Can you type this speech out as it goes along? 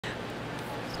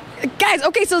Guys,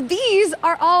 okay, so these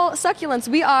are all succulents.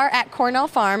 We are at Cornell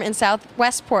Farm in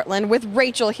Southwest Portland with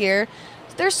Rachel here.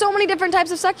 There's so many different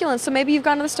types of succulents. So maybe you've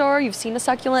gone to the store, you've seen a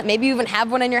succulent, maybe you even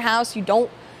have one in your house, you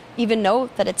don't even know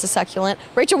that it's a succulent.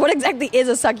 Rachel, what exactly is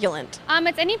a succulent?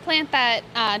 It's any plant that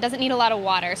doesn't need a lot of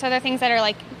water. So they're things that are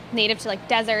like native to like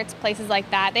deserts, places like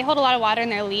that. They hold a lot of water in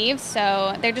their leaves,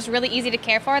 so they're just really easy to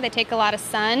care for. They take a lot of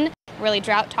sun, really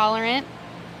drought tolerant,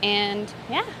 and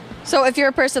yeah. So if you're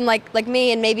a person like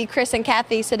me and maybe Chris and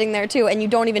Kathy sitting there too, and you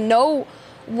don't even know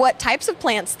what types of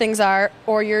plants things are,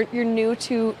 or you're new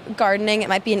to gardening, it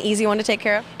might be an easy one to take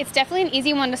care of? It's definitely an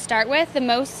easy one to start with.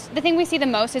 The thing we see the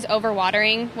most is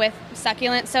overwatering with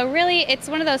succulents. So really, it's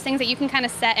one of those things that you can kind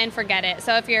of set and forget it.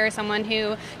 So if you're someone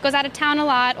who goes out of town a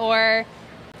lot or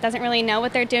doesn't really know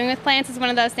what they're doing with plants, it's one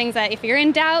of those things that if you're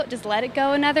in doubt, just let it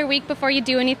go another week before you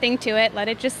do anything to it. Let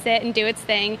it just sit and do its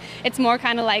thing. It's more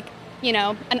kind of like, you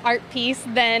know, an art piece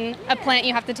than a plant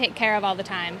you have to take care of all the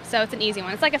time. So it's an easy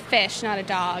one. It's like a fish, not a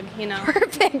dog, you know.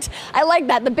 Perfect. I like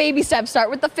that. The baby steps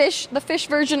start with the fish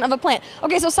version of a plant.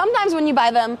 Okay, so sometimes when you buy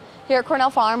them here at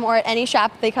Cornell Farm or at any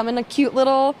shop, they come in a cute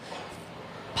little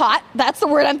pot. That's the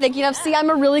word I'm thinking of. See, I'm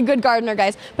a really good gardener,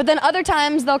 guys. But then other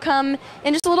times they'll come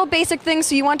in just a little basic thing,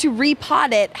 so you want to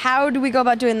repot it. How do we go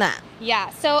about doing that?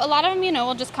 Yeah, so a lot of them, you know,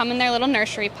 will just come in their little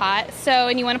nursery pot. So,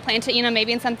 and you want to plant it, you know,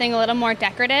 maybe in something a little more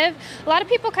decorative. A lot of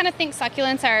people kind of think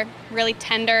succulents are really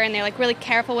tender and they're like really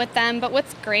careful with them. But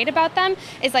what's great about them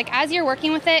is like as you're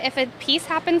working with it, if a piece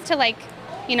happens to like,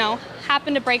 you know,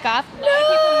 happen to break off, a lot of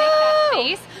people make that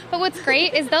face. But what's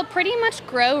great is they'll pretty much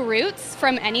grow roots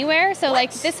from anywhere. So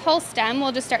like this whole stem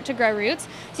will just start to grow roots.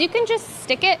 So you can just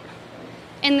stick it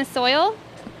in the soil.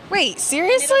 Wait,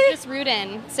 seriously? It'll just root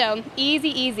in. So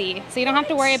easy. So you don't have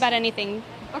to worry about anything.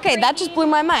 Okay, that just blew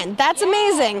my mind. That's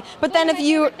amazing. But then if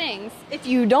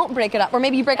you don't break it up, or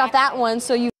maybe you break off that one,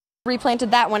 so you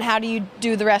replanted that one, how do you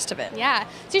do the rest of it? Yeah, so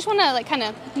you just want to like kind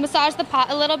of massage the pot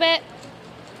a little bit,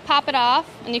 pop it off,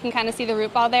 and you can kind of see the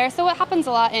root ball there. So what happens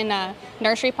a lot in a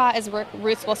nursery pot is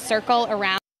roots will circle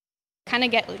around, kind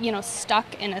of get, you know,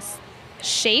 stuck in a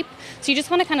shape. So you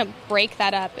just want to kind of break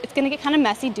that up. It's going to get kind of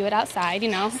messy. Do it outside, you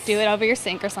know, do it over your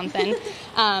sink or something.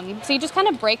 So you just kind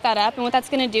of break that up, and what that's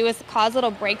going to do is cause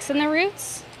little breaks in the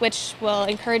roots, which will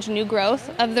encourage new growth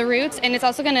of the roots, and it's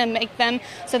also going to make them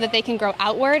so that they can grow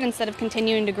outward instead of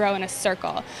continuing to grow in a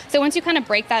circle. So once you kind of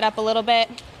break that up a little bit,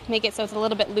 make it so it's a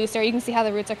little bit looser, you can see how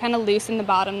the roots are kind of loose in the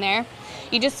bottom there.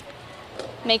 You just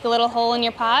make a little hole in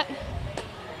your pot,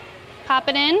 pop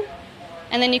it in,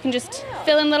 and then you can just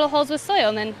fill in little holes with soil,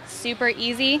 and then super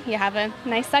easy, you have a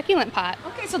nice succulent pot.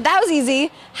 Okay, so that was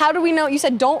easy. How do we know? You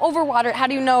said don't overwater it. How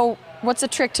do you know, what's a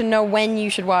trick to know when you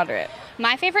should water it?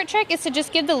 My favorite trick is to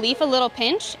just give the leaf a little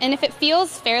pinch, and if it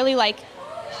feels fairly like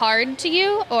hard to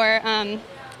you or,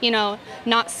 you know,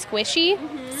 not squishy,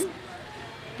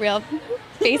 real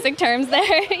basic terms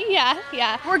there.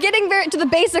 yeah. We're getting to the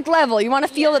basic level. You want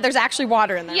to feel that there's actually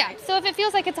water in there. Yeah, so if it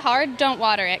feels like it's hard, don't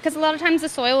water it. Because a lot of times the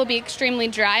soil will be extremely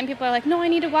dry and people are like, no, I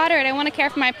need to water it. I want to care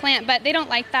for my plant. But they don't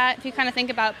like that. If you kind of think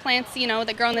about plants, you know,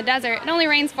 that grow in the desert, it only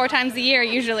rains 4 times a year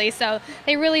usually. So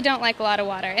they really don't like a lot of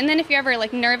water. And then if you're ever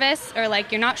like nervous or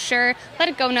like you're not sure, let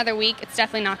it go another week. It's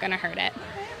definitely not going to hurt it.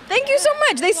 Thank you so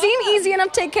much. They seem easy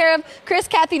enough to take care of. Chris,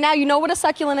 Kathy, now you know what a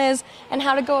succulent is and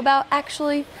how to go about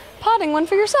actually potting one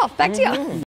for yourself. Back to you.